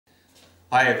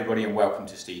Hi everybody and welcome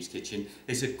to Steve's Kitchen.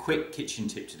 It's a quick kitchen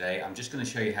tip today. I'm just going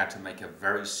to show you how to make a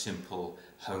very simple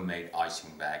homemade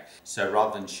icing bag. So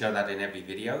rather than show that in every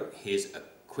video, here's a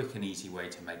quick and easy way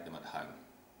to make them at home.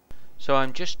 So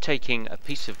I'm just taking a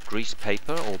piece of grease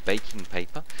paper or baking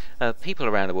paper. People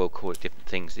around the world call it different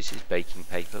things. This is baking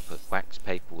paper, but wax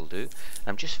paper will do.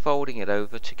 I'm just folding it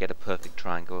over to get a perfect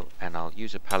triangle, and I'll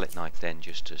use a palette knife then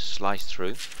just to slice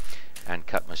through and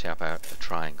cut myself out a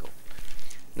triangle.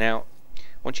 Now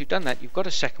once you've done that, you've got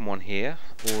a second one here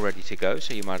all ready to go,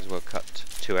 so you might as well cut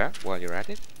two out while you're at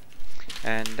it.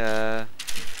 And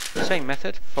same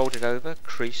method, fold it over,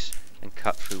 crease and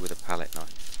cut through with a palette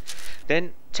knife.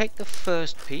 Then take the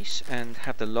first piece and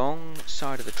have the long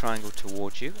side of the triangle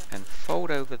towards you and fold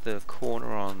over the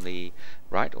corner on the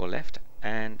right or left,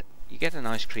 and you get an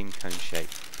ice cream cone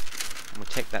shape. And we'll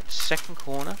take that second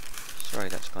corner, sorry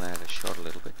that's gone out of shot a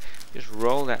little bit, just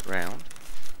roll that round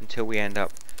until we end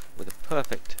up with a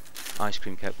perfect ice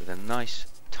cream cake with a nice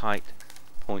tight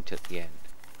point at the end.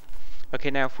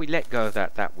 Okay, now if we let go of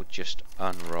that, that would just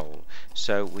unroll.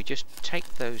 So we just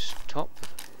take those top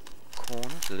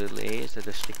corners, the little ears that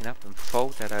are sticking up, and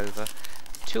fold that over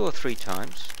 2 or 3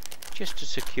 times just to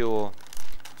secure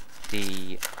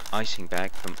the icing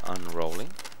bag from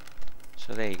unrolling.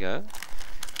 So there you go.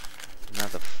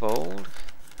 Another fold.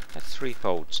 That's 3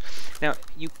 folds. Now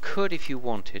you could, if you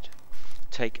wanted,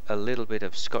 take a little bit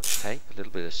of scotch tape, a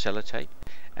little bit of sellotape,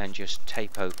 and just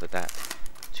tape over that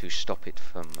to stop it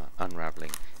from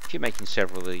unraveling. If you're making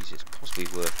several of these, it's possibly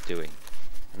worth doing,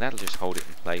 and that'll just hold it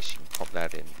in place. You can pop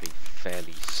that in and be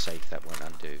fairly safe, that won't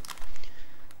undo.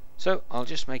 So I'll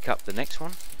just make up the next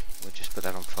one. We'll just put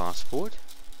that on fast forward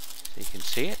so you can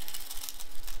see it.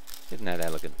 Isn't that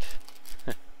elegant?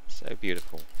 So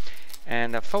beautiful.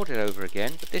 And I've folded it over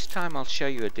again, but this time I'll show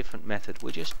you a different method.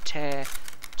 We'll just tear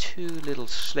 2 little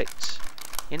slits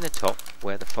in the top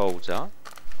where the folds are.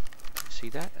 See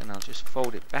that? And I'll just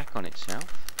fold it back on itself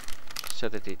so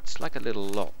that it's like a little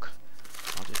lock.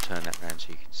 I'll just turn that around so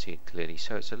you can see it clearly.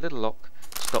 So it's a little lock,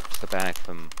 stops the bag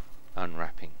from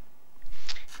unwrapping.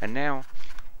 And now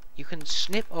you can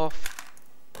snip off,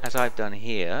 as I've done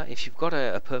here, if you've got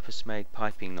a purpose-made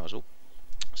piping nozzle,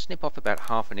 snip off about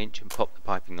 1/2 inch and pop the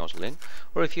piping nozzle in.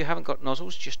 Or if you haven't got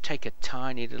nozzles, just take a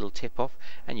tiny little tip off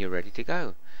and you're ready to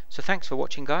go. So thanks for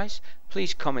watching, guys.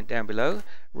 Please comment down below,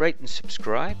 rate and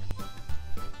subscribe.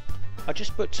 I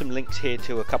just put some links here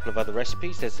to a couple of other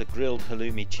recipes. There's the grilled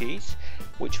halloumi cheese,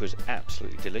 which was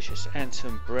absolutely delicious, and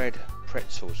some bread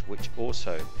pretzels, which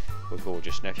also were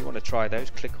gorgeous. Now if you want to try those,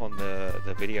 click on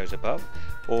the videos above,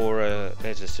 or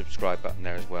there's a subscribe button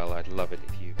there as well. I'd love it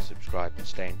if you subscribe and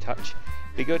stay in touch.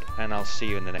 Be good, and I'll see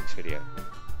you in the next video.